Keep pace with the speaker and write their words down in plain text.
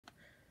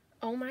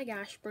Oh my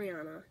gosh,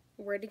 Brianna,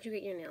 where did you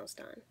get your nails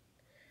done?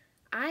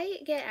 I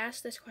get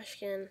asked this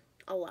question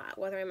a lot,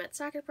 whether I'm at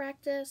soccer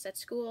practice, at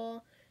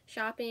school,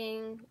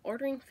 shopping,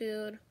 ordering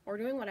food, or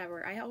doing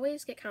whatever. I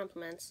always get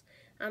compliments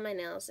on my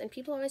nails, and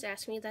people always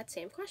ask me that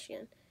same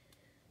question.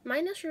 My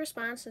initial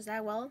response is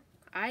that, well,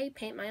 I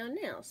paint my own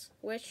nails,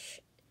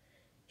 which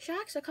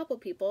shocks a couple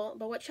people,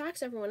 but what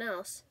shocks everyone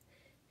else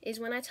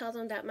is when I tell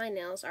them that my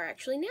nails are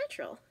actually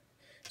natural.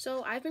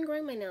 So I've been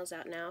growing my nails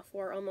out now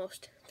for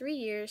almost 3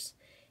 years,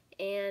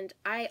 and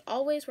I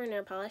always wear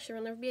nail polish. There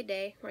will never be a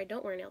day where I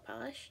don't wear nail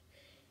polish,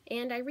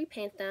 and I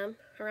repaint them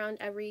around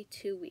every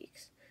 2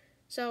 weeks.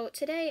 So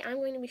today I'm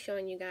going to be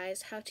showing you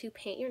guys how to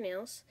paint your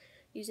nails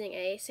using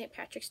a St.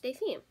 Patrick's Day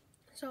theme.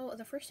 So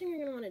the first thing you're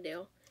going to want to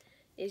do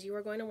is you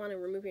are going to want to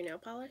remove your nail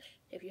polish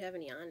if you have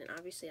any on, and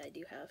obviously I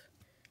do have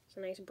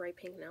some nice bright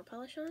pink nail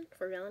polish on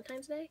for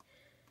Valentine's Day.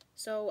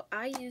 So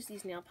I use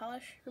these nail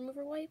polish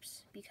remover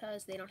wipes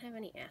because they don't have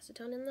any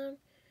acetone in them,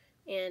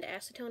 and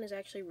acetone is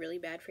actually really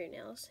bad for your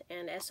nails.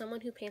 And as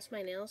someone who paints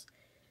my nails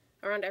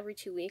around every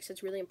 2 weeks,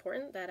 it's really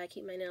important that I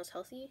keep my nails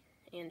healthy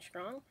and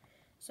strong.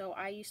 So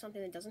I use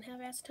something that doesn't have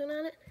acetone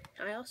on it.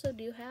 I also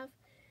do have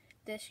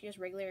this just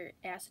regular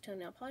acetone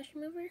nail polish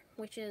remover,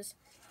 which is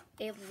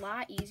a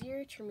lot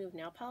easier to remove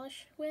nail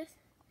polish with,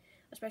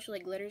 especially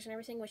like glitters and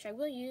everything, which I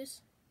will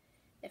use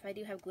if I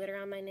do have glitter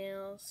on my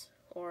nails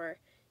or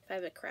if I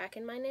have a crack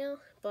in my nail.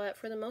 But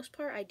for the most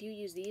part, I do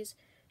use these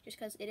just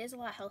because it is a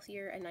lot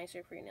healthier and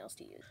nicer for your nails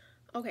to use.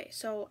 Okay,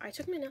 so I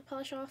took my nail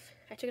polish off.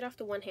 I took it off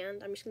to one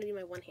hand. I'm just going to do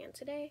my one hand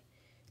today.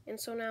 And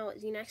so now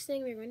the next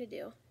thing we're going to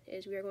do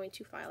is we are going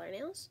to file our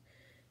nails.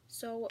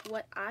 So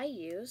what I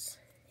use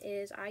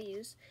is I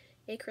use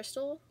a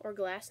crystal or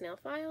glass nail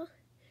file,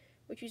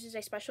 which uses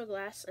a special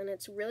glass, and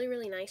it's really,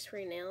 really nice for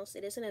your nails.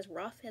 It isn't as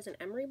rough as an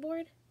emery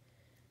board.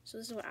 So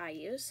this is what I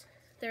use.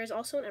 There is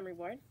also an emery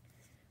board,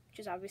 which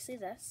is obviously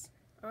this.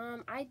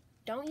 I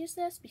don't use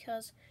this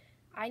because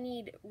I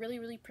need really,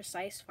 really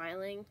precise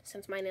filing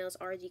since my nails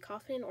are the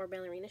coffin or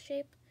ballerina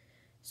shape.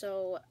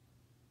 So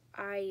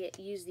I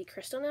use the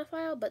crystal nail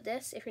file, but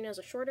this, if your nails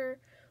are shorter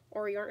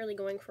or you aren't really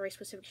going for a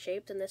specific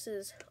shape, then this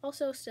is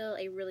also still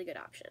a really good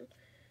option.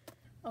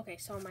 Okay,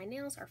 so my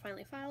nails are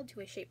finally filed to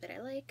a shape that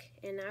I like,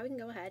 and now we can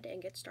go ahead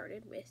and get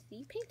started with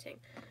the painting.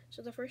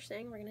 So the first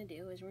thing we're going to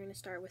do is we're going to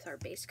start with our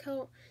base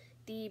coat.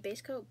 The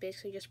base coat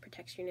basically just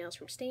protects your nails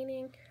from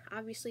staining.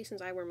 Obviously,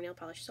 since I wear nail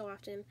polish so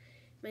often,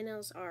 my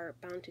nails are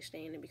bound to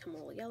stain and become a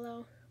little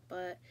yellow,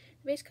 but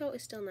the base coat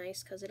is still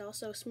nice because it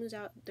also smooths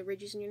out the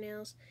ridges in your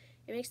nails.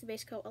 It makes the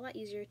base coat a lot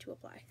easier to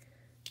apply.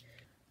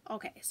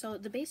 Okay, so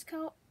the base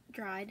coat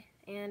dried,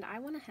 and I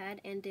went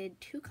ahead and did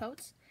 2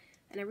 coats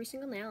on every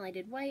single nail. I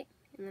did white,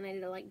 and then I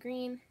did a light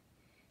green,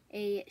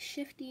 a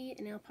shifty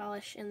nail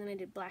polish, and then I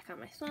did black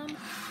on my thumb.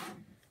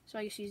 So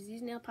I just used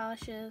these nail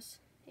polishes,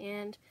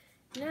 and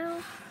now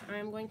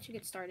I'm going to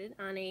get started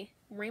on a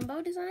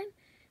rainbow design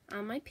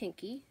on my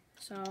pinky.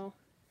 So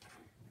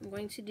I'm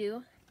going to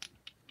do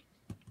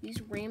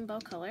these rainbow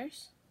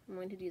colors. I'm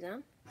going to do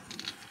them.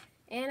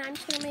 And I'm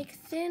just going to make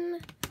thin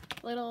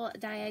little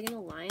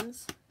diagonal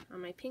lines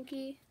on my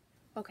pinky.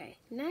 Okay,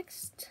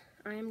 next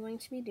I am going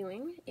to be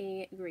doing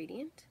a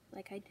gradient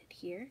like I did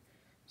here.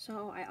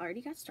 So I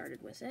already got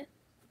started with it,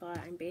 but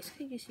I'm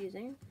basically just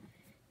using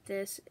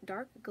this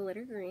dark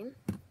glitter green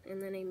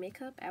and then a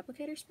makeup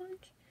applicator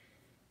sponge.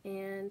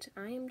 And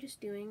I am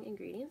just doing a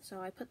gradient. So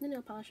I put the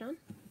nail polish on,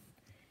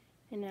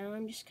 and now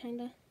I'm just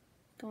kind of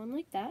going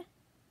like that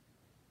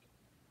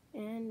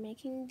and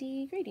making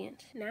the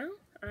gradient. Now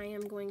I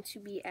am going to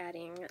be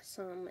adding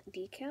some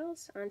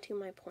decals onto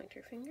my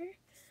pointer finger.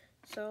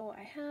 So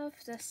I have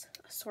this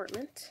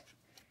assortment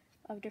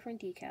of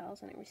different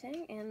decals and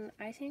everything, and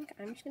I think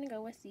I'm just going to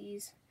go with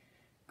these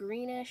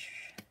greenish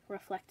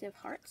reflective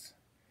hearts.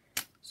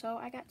 So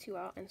I got 2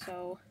 out, and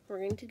so we're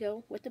going to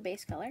go with the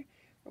base color.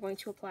 We're going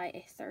to apply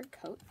a 3rd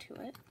coat to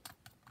it.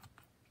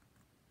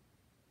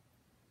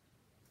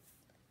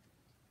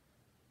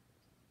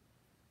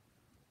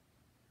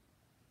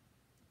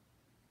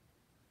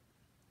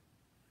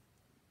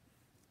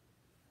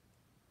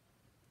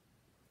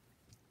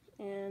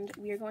 And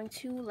we are going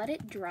to let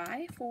it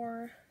dry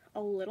for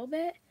a little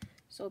bit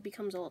so it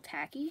becomes a little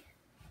tacky.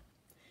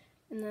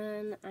 And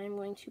then I'm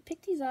going to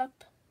pick these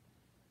up,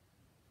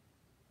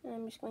 and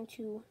I'm just going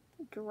to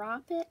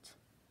drop it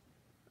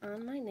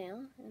on my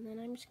nail, and then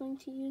I'm just going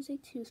to use a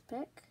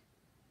toothpick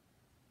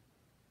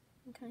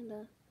and kind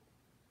of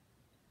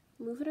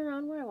move it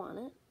around where I want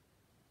it.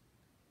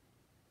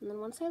 And then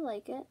once I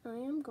like it, I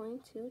am going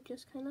to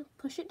just kind of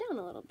push it down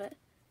a little bit.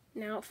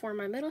 Now for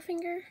my middle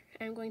finger,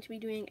 I'm going to be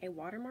doing a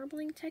water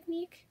marbling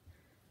technique.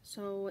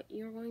 So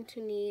you're going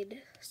to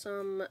need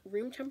some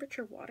room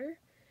temperature water,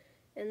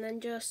 and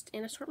then just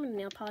an assortment of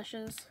nail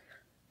polishes.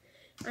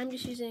 I'm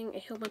just using a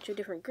whole bunch of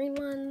different green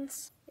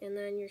ones, and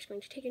then you're just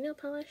going to take your nail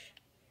polish,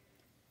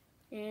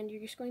 and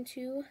you're just going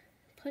to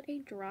put a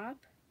drop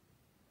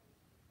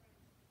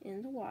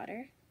in the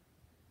water,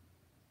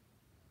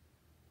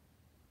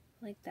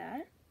 like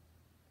that.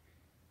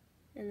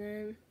 And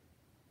then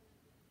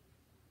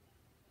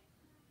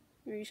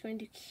You're just going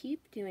to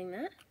keep doing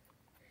that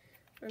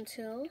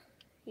until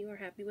you are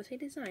happy with a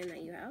design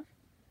that you have.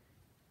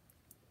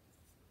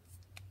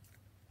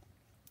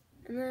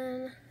 And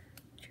then,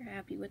 once you're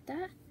happy with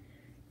that,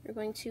 you're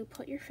going to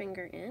put your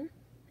finger in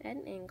at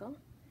an angle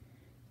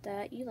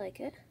that you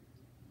like it.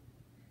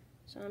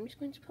 So I'm just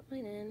going to put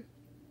mine in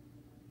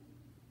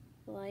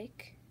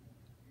like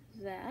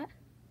that.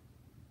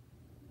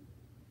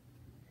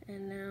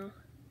 And now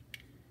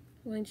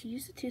I'm going to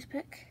use the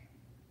toothpick,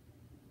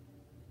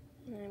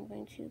 and I'm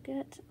going to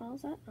get all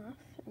that off,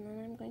 and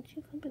then I'm going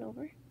to flip it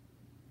over.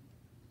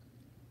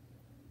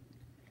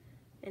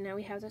 And now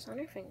we have this on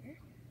our finger.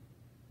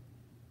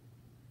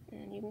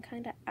 And you can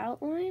kind of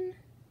outline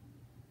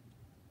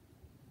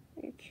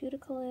where your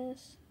cuticle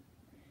is.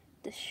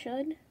 This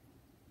should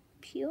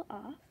peel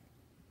off.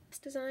 This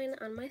design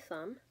on my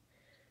thumb,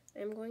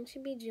 I'm going to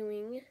be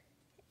doing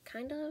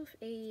kind of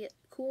a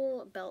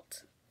cool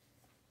belt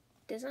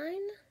design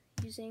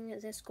using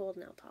this gold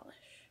nail polish.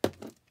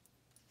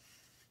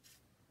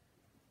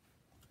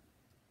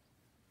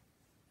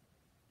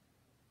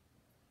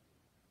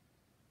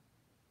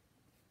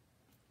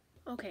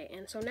 Okay,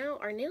 and so now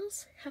our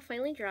nails have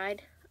finally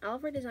dried, all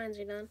of our designs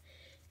are done,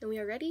 and we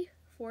are ready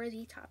for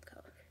the top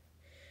coat.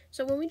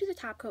 So when we do the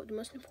top coat, the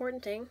most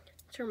important thing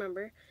to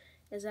remember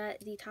is that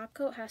the top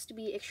coat has to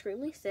be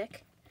extremely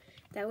thick.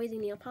 That way the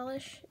nail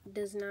polish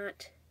does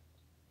not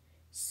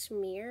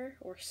smear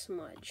or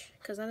smudge,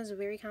 because that is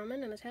very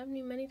common and it's happened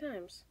to me many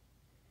times.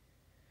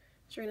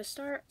 So we're going to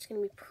start, it's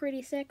going to be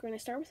pretty thick. We're going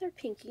to start with our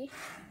pinky.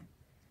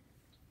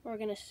 We're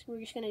just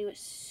going to do it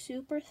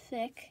super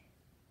thick.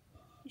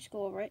 Just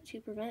go over it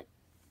to prevent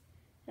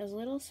as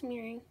little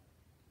smearing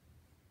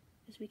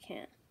as we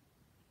can.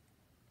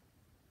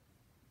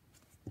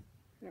 I'm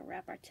going to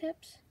wrap our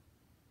tips.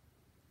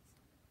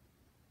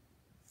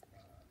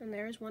 And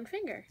there's one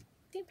finger.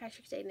 St.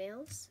 Patrick's Day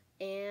nails.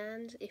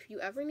 And if you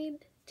ever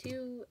need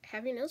to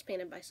have your nails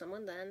painted by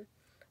someone, then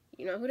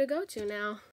you know who to go to now.